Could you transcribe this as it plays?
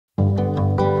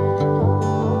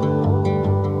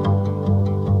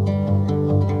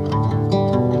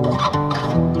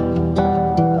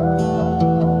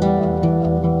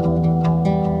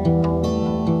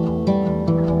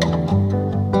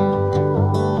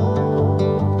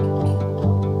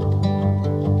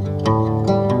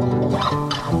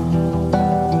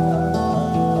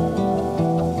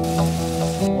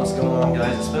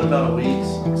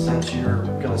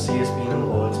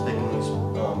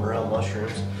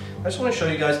I just want to show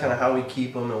you guys kind of how we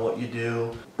keep them and what you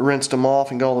do. Rinsed them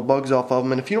off and got all the bugs off of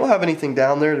them, and if you don't have anything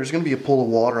down there, there's going to be a pool of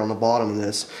water on the bottom of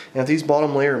this, and if these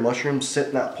bottom layer mushrooms sit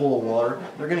in that pool of water,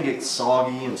 they're going to get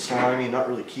soggy and slimy and not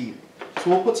really keep.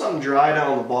 So we'll put something dry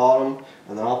down on the bottom,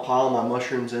 and then I'll pile my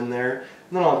mushrooms in there,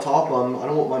 and then on top of them, I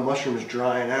don't want my mushrooms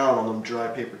drying out on them dry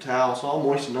paper towel, so I'll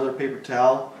moisten another paper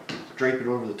towel, drape it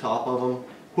over the top of them,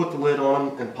 put the lid on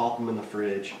them, and pop them in the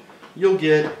fridge. You'll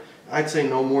get, I'd say,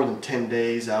 no more than 10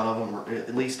 days out of them, or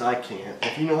at least I can't.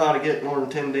 If you know how to get more than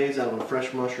 10 days out of a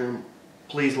fresh mushroom,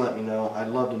 please let me know. I'd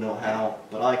love to know how,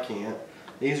 but I can't.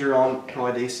 These are on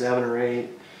probably day 7 or 8,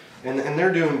 and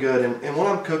they're doing good. And when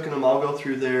I'm cooking them, I'll go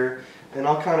through there and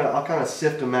I'll kind of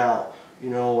sift them out. You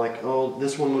know, like, oh,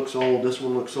 this one looks old, this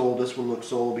one looks old, this one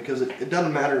looks old, because it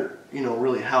doesn't matter, you know,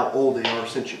 really how old they are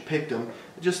since you picked them.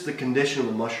 It's just the condition of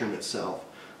the mushroom itself.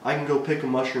 I can go pick a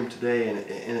mushroom today and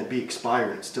it be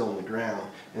expired and it's still in the ground,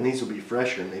 and these will be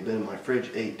fresher, and they've been in my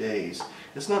fridge 8 days.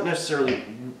 It's not necessarily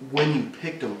when you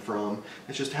picked them from,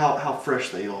 it's just how fresh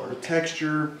they are. The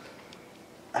texture,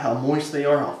 how moist they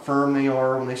are, how firm they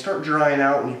are. When they start drying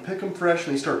out, when you pick them fresh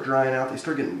and they start drying out, they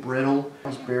start getting brittle.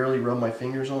 I just barely rub my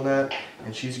fingers on that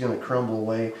and she's going to crumble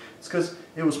away. It's because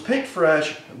it was picked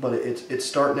fresh, but it's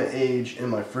starting to age in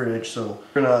my fridge. So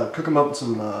we're going to cook them up with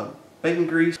some bacon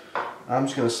grease. I'm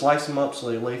just going to slice them up so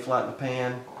they lay flat in the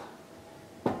pan,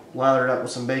 lather it up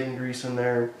with some bacon grease in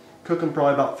there, cook them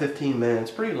probably about 15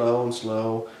 minutes, pretty low and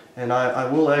slow, and I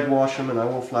will egg wash them and I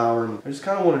will flour them. I just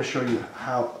kind of wanted to show you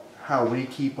how we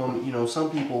keep them. You know, some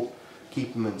people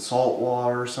keep them in salt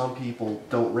water, some people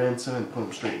don't rinse them and put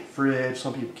them straight in the fridge,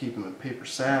 some people keep them in paper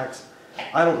sacks.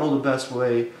 I don't know the best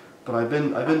way, but I've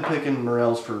been picking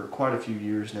morels for quite a few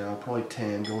years now, probably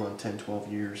 10, going on 10,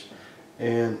 12 years,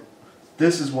 and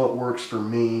this is what works for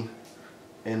me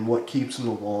and what keeps them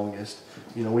the longest.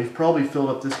 You know, we've probably filled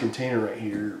up this container right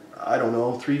here, I don't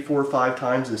know, 3, 4, 5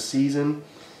 times this season.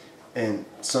 And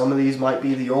some of these might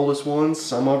be the oldest ones,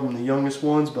 some of them the youngest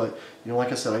ones, but you know,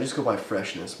 like I said, I just go by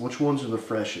freshness. Which ones are the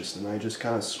freshest? And I just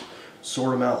kind of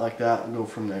sort them out like that and go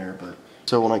from there. But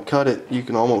so when I cut it, you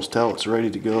can almost tell it's ready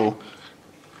to go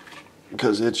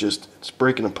because it's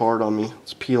breaking apart on me.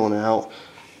 It's peeling out.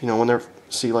 You know, when they're,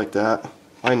 see, like that,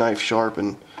 my knife sharp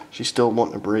and she's still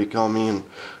wanting to break on me and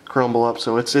crumble up.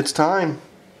 So it's time.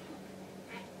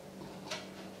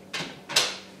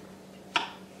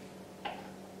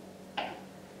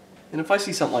 And if I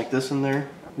see something like this in there,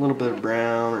 a little bit of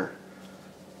brown or,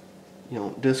 you know,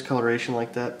 discoloration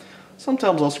like that,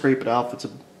 sometimes I'll scrape it out if it's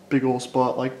a big old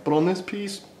spot. But on this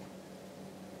piece,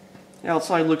 the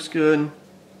outside looks good,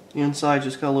 the inside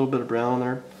just got a little bit of brown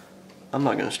there. I'm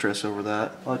not going to stress over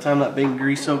that. By the time that bacon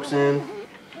grease soaks in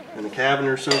and the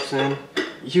cabinet soaks in,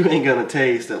 you ain't going to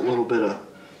taste that little bit of,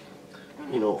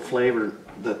 you know, flavor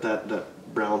that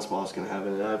brown spot's gonna have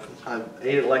in it. I've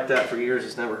ate it like that for years.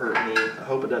 It's never hurt me. I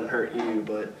hope it doesn't hurt you,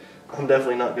 but I'm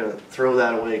definitely not gonna throw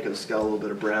that away because it's got a little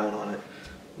bit of brown on it.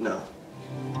 No.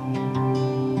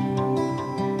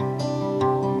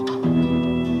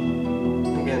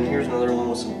 Again, here's another one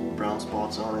with some brown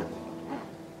spots on it.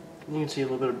 You can see a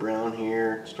little bit of brown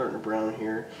here, starting to brown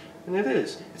here, and it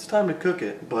is. It's time to cook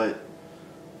it, but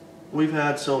we've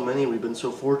had so many, we've been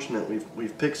so fortunate,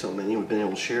 we've picked so many, we've been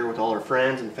able to share with all our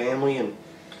friends and family, and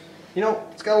you know,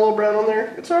 it's got a little brown on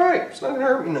there, it's alright, it's not going to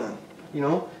hurt me none. You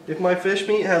know, if my fish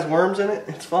meat has worms in it,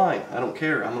 it's fine, I don't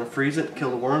care. I'm going to freeze it, kill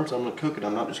the worms, I'm going to cook it,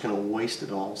 I'm not just going to waste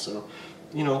it all. So,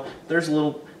 you know, if there's a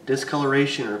little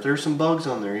discoloration or if there's some bugs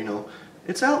on there, you know,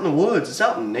 it's out in the woods, it's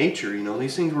out in nature, you know,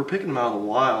 these things, we're picking them out of the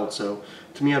wild. So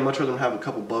to me, I'd much rather have a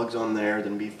couple bugs on there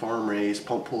than be farm raised,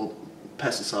 pump full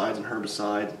pesticides and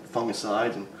herbicides,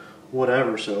 fungicides and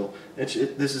whatever. So this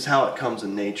is how it comes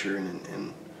in nature,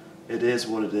 and it is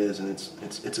what it is, and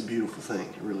it's a beautiful thing.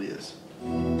 It really is.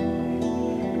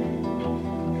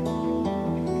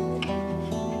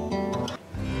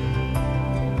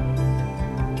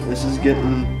 This is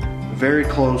getting very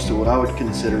close to what I would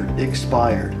consider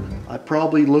expired. I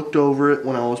probably looked over it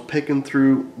when I was picking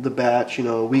through the batch, you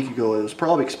know, a week ago. It was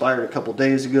probably expired a couple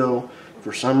days ago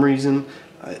for some reason.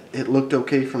 It looked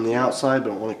okay from the outside,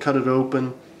 but when I cut it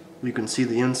open, you can see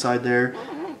the inside there.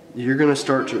 You're going to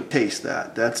start to taste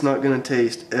that. That's not going to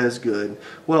taste as good.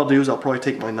 What I'll do is I'll probably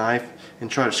take my knife and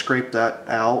try to scrape that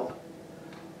out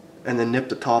and then nip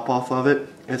the top off of it.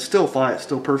 It's still fine, it's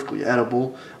still perfectly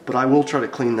edible, but I will try to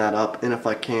clean that up, and if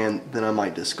I can, then I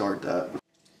might discard that.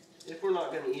 If we're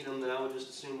not going to eat them, then I would just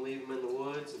as soon leave them in the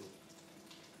woods and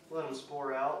let them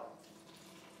spore out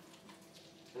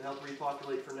and help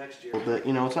repopulate for next year. But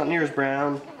you know, it's not near as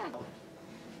brown.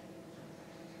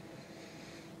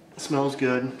 It smells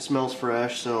good, it smells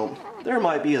fresh, so There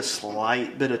might be a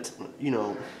slight bit of, you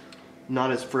know,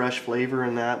 not as fresh flavor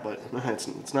in that, but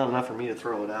it's not enough for me to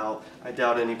throw it out. I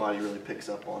doubt anybody really picks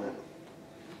up on it.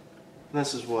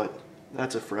 This is what,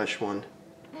 that's a fresh one.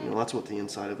 You know, that's what the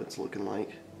inside of it's looking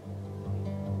like.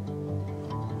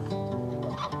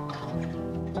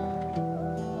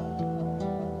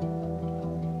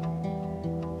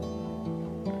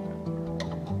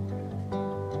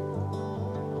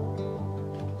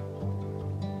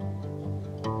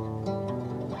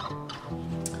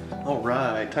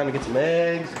 Alright, time to get some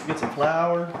eggs, get some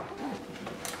flour.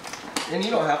 And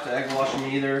you don't have to egg wash them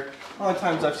either. A lot of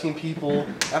times I've seen people,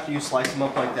 after you slice them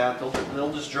up like that,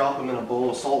 they'll just drop them in a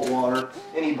bowl of salt water.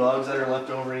 Any bugs that are left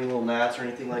over, any little gnats or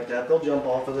anything like that, they'll jump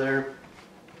off of there.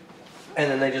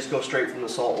 And then they just go straight from the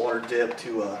salt water dip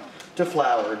to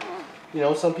floured. You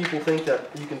know, some people think that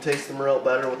you can taste the morel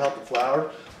better without the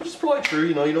flour, which is probably true.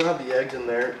 You know, you don't have the eggs in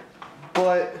there.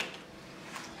 But,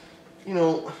 you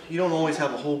know, you don't always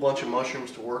have a whole bunch of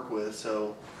mushrooms to work with,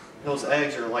 so those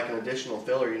eggs are like an additional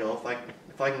filler. You know,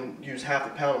 if I can use half a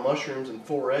pound of mushrooms and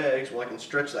 4 eggs, well, I can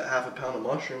stretch that half a pound of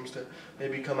mushrooms to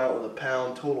maybe come out with a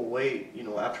pound total weight, you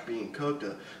know, after being cooked.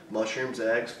 Mushrooms,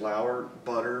 eggs, flour,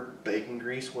 butter, bacon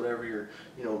grease, whatever you're,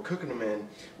 you know, cooking them in.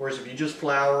 Whereas if you just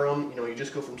flour them, you know, you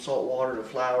just go from salt water to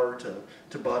flour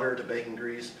to butter to bacon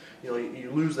grease, you know, you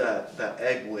lose that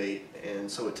egg weight, and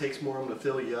so it takes more of them to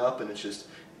fill you up, and it's just,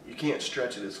 you can't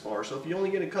stretch it as far. So if you only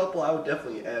get a couple, I would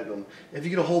definitely egg them. If you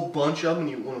get a whole bunch of them and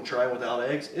you want to try without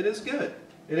eggs, it is good.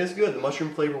 It is good. The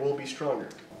mushroom flavor will be stronger.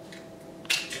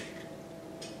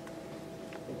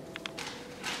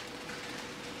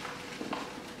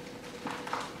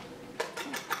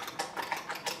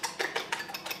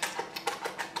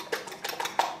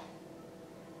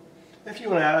 If you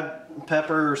want to add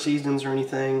pepper or seasonings or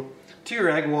anything to your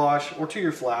egg wash or to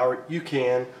your flour, you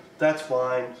can. That's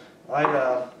fine.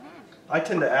 I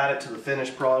tend to add it to the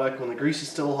finished product. When the grease is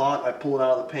still hot, I pull it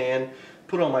out of the pan,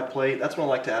 put it on my plate. That's when I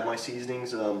like to add my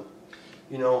seasonings. You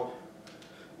know,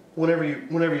 whenever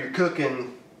you're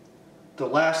cooking, the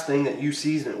last thing that you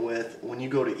season it with, when you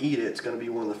go to eat it, it's going to be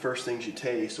one of the first things you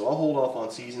taste. So I'll hold off on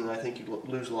seasoning. I think you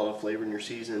lose a lot of flavor in your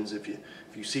seasons if you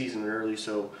season it early.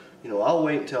 So, you know, I'll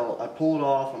wait until I pull it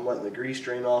off. I'm letting the grease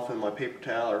drain off in my paper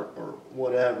towel or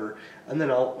whatever, and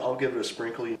then I'll give it a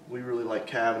sprinkle. We really like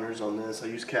Caveners on this. I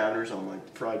use Caveners on my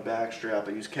fried backstrap.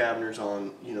 I use Caveners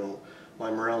on, you know, my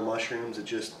morel mushrooms. It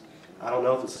just, I don't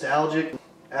know if it's nostalgic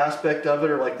aspect of it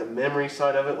or like the memory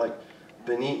side of it. Like,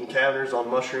 been eating Caveners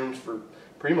on mushrooms for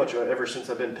pretty much ever since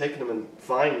I've been picking them and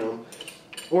finding them,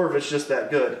 or if it's just that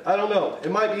good. I don't know.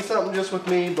 It might be something just with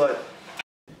me, but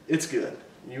it's good.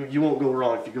 You won't go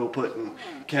wrong if you go putting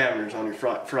Caveners on your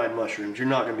fried mushrooms. You're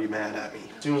not going to be mad at me.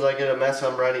 As soon as I get a mess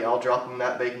I'm ready, I'll drop them in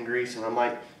that bacon grease, and I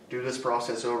might do this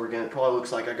process over again. It probably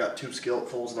looks like I got 2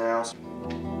 skilletfuls now.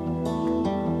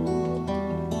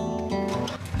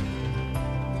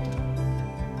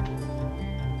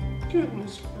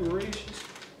 Goodness gracious.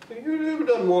 Who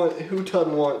doesn't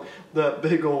want that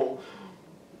big old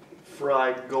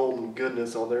fried golden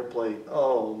goodness on their plate?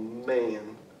 Oh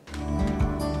man.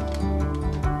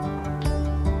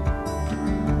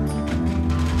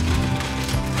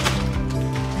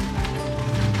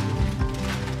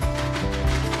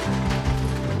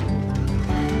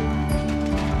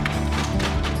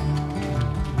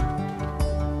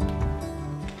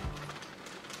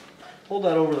 Hold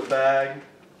that over the bag,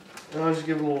 and I'll just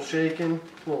give it a little shaking.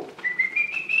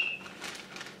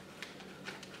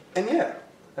 And yeah,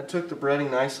 I took the breading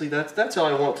nicely. That's how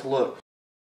I want it to look.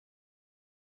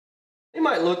 They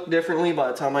might look differently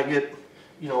by the time I get,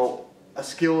 you know, a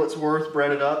skillet's worth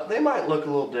breaded up. They might look a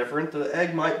little different. The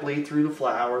egg might bleed through the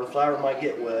flour might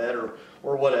get wet or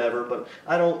whatever. But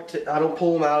I don't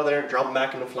pull them out of there and drop them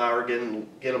back in the flour again and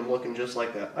get them looking just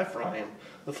like that. I fry them.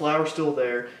 The flour's still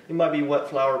there. It might be wet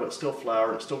flour, but it's still flour,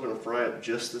 and it's still going to fry it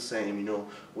just the same. You know,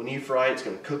 when you fry it, it's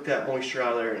going to cook that moisture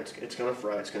out of there, and it's going to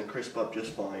fry. It's going to crisp up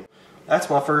just fine.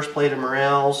 That's my first plate of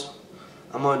morels.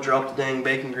 I'm going to drop the dang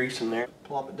bacon grease in there.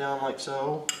 Plop it down like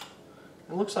so.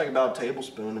 It looks like about a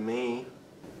tablespoon to me.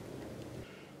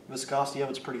 Viscosity of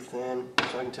it's pretty thin,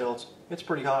 so I can tell it's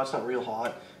pretty hot. It's not real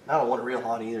hot. I don't want it real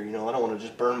hot either. You know, I don't want to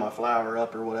just burn my flour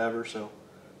up or whatever. So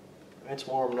it's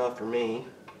warm enough for me.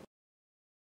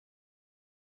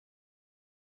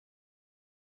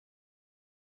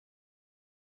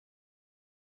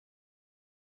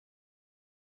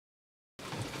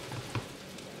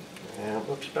 Yeah, it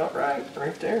looks about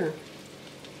right there.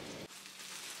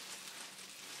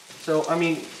 So, I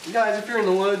mean, guys, if you're in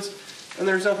the woods and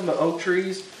there's nothing but oak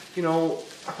trees, you know,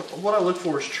 what I look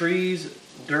for is trees,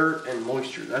 dirt, and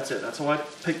moisture. That's it. That's how I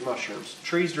pick mushrooms.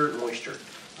 Trees, dirt, and moisture.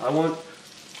 I want,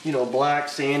 you know, black,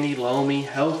 sandy, loamy,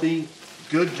 healthy,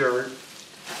 good dirt.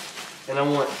 And I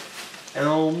want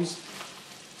elms,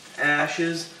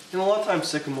 ashes, and a lot of times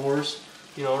sycamores.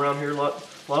 You know, around here, a lot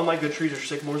of my good trees are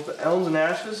sycamores, but elms and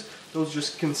ashes, those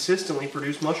just consistently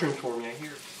produce mushrooms for me, I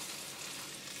hear.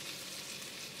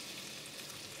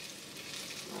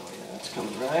 Oh yeah, that's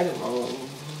coming right along.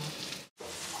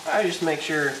 I just make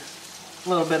sure a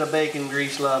little bit of bacon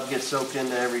grease love gets soaked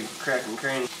into every crack and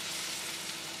cranny.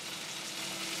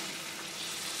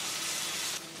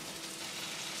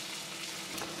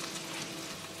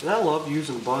 And I love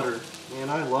using butter, man.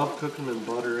 I love cooking in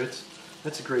butter.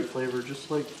 That's a great flavor,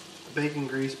 just like bacon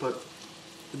grease. But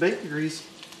the bacon grease,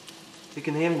 it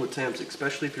can handle the temps,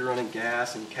 especially if you're running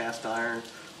gas and cast iron,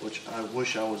 which I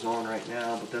wish I was on right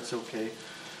now, but that's okay.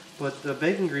 But the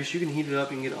bacon grease, you can heat it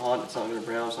up, you can get it hot, it's not going to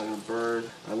brown, it's not going to burn.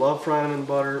 I love frying them in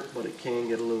butter, but it can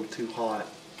get a little too hot,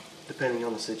 depending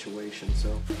on the situation.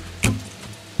 So.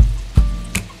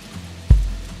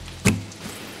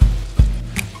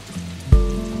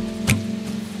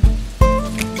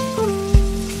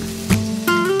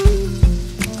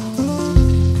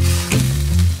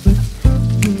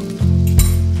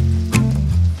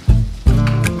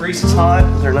 Grease is hot,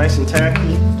 they're nice and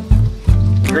tacky,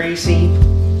 greasy.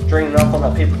 Drain it off on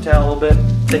that paper towel a little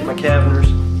bit, take my Caveners,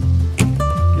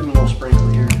 give them a little sprinkle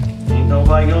here. Ain't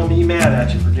nobody gonna be mad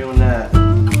at you for doing that,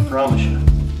 I promise you.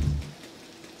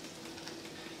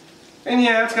 And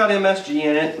yeah, it's got MSG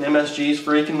in it, and MSG is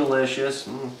freaking delicious.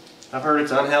 I've heard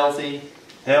it's unhealthy,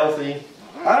 healthy.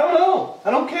 I don't know,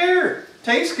 I don't care.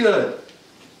 Tastes good.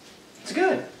 It's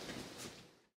good.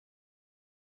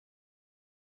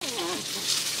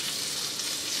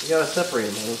 You gotta separate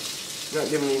them, honey. You're not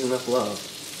giving these enough love.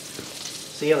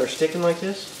 See how they're sticking like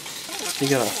this? You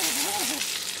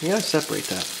gotta separate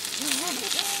that.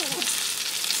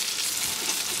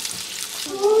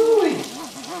 Ooh-wee.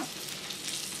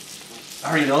 I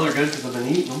already know they're good because I've been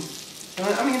eating them.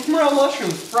 I mean, it's morel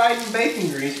mushrooms fried in bacon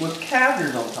grease with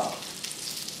Caveners on top.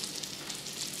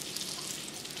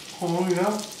 Oh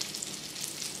yeah.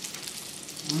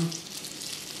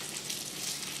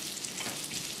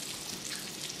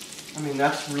 I mean,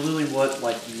 that's really what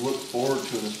you look forward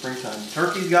to in the springtime.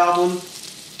 Turkeys gobbling.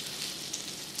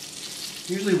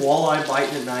 Usually walleye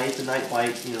biting at night, the night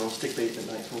bite, you know, stick bait at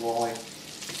night for walleye.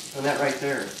 And that right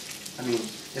there. I mean,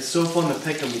 it's so fun to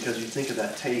pick them because you think of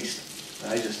that taste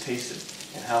that I just tasted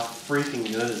and how freaking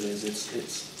good it is.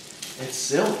 It's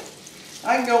silly.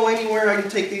 I can go anywhere, I can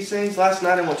take these things. Last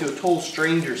night I went to a total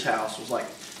stranger's house. It was like,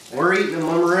 we're eating the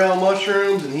morel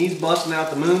mushrooms and he's busting out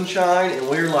the moonshine and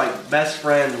we're like best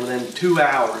friends within 2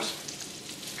 hours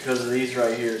because of these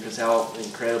right here, because how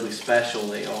incredibly special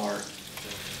they are.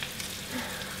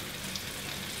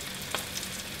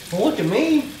 Well, look at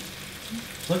me.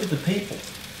 Look at the people.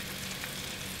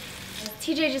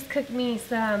 TJ just cooked me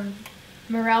some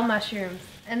morel mushrooms.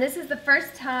 And this is the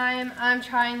first time I'm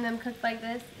trying them cooked like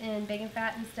this in bacon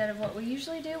fat instead of what we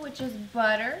usually do, which is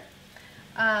butter.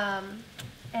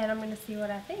 And I'm going to see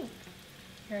what I think.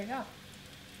 Here we go.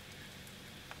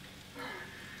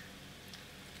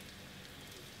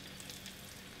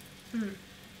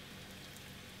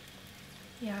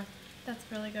 Yeah, that's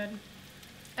really good.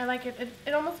 I like it.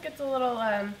 It almost gets a little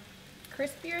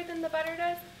crispier than the butter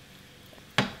does.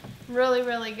 Really,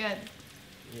 really good.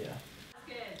 Yeah.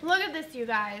 Look at this, you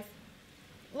guys.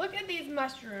 Look at these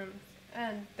mushrooms.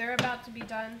 And they're about to be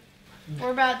done.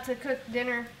 We're about to cook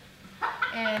dinner.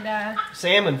 And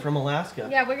salmon from Alaska.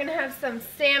 Yeah, we're gonna have some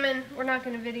salmon. We're not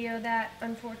gonna video that,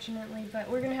 unfortunately, but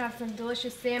we're gonna have some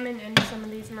delicious salmon and some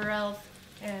of these morels.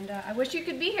 And I wish you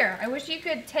could be here. I wish you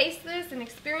could taste this and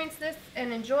experience this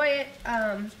and enjoy it.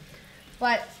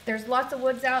 But there's lots of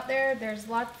woods out there. There's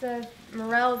lots of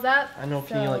morels up. I know.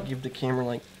 Can you give the camera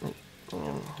like?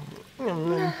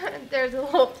 There's a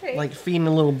little taste. Like feeding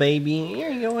a little baby. Here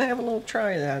you go. Have a little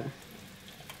try of that.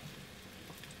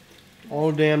 Oh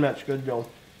damn, that's good, Joe.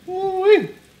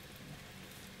 Woo-wee.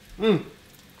 Oh,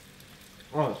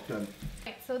 that's good.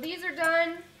 Okay, so these are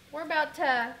done. We're about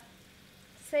to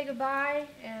say goodbye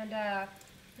and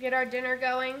get our dinner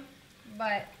going,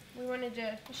 but we wanted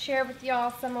to share with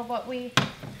y'all some of what we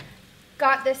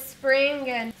got this spring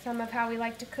and some of how we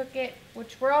like to cook it,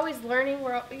 which we're always learning.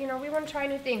 We want to try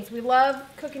new things. We love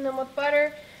cooking them with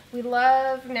butter. We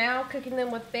love now cooking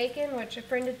them with bacon, which a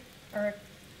friend or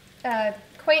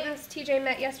acquaintance TJ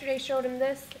met yesterday showed him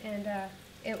this, and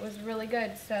it was really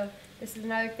good. So this is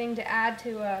another thing to add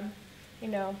to our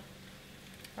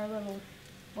little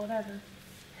whatever.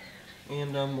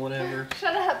 And whatever.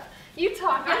 Shut up. You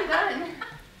talk. I'm done.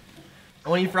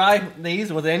 When you fry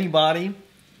these with anybody,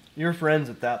 you're friends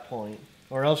at that point.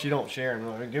 Or else you don't share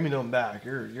them. Give me them back.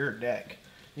 You're a dick.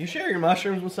 You share your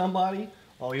mushrooms with somebody,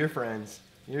 oh, you're friends.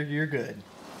 You're good.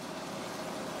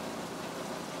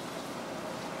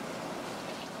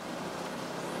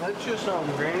 That's just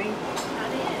something, Granny. I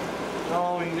did.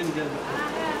 Oh, you didn't get it. I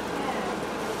have.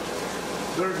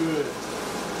 They're good.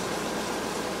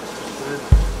 Good.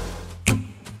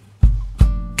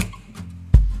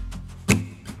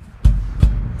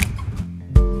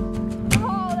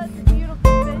 Oh, that's a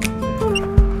beautiful fish.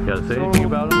 You gotta say anything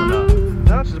about them or not?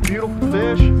 That's just a beautiful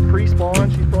fish. Pre-spawn.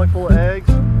 She's probably full of eggs.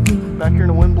 Back here in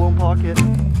the windblown pocket.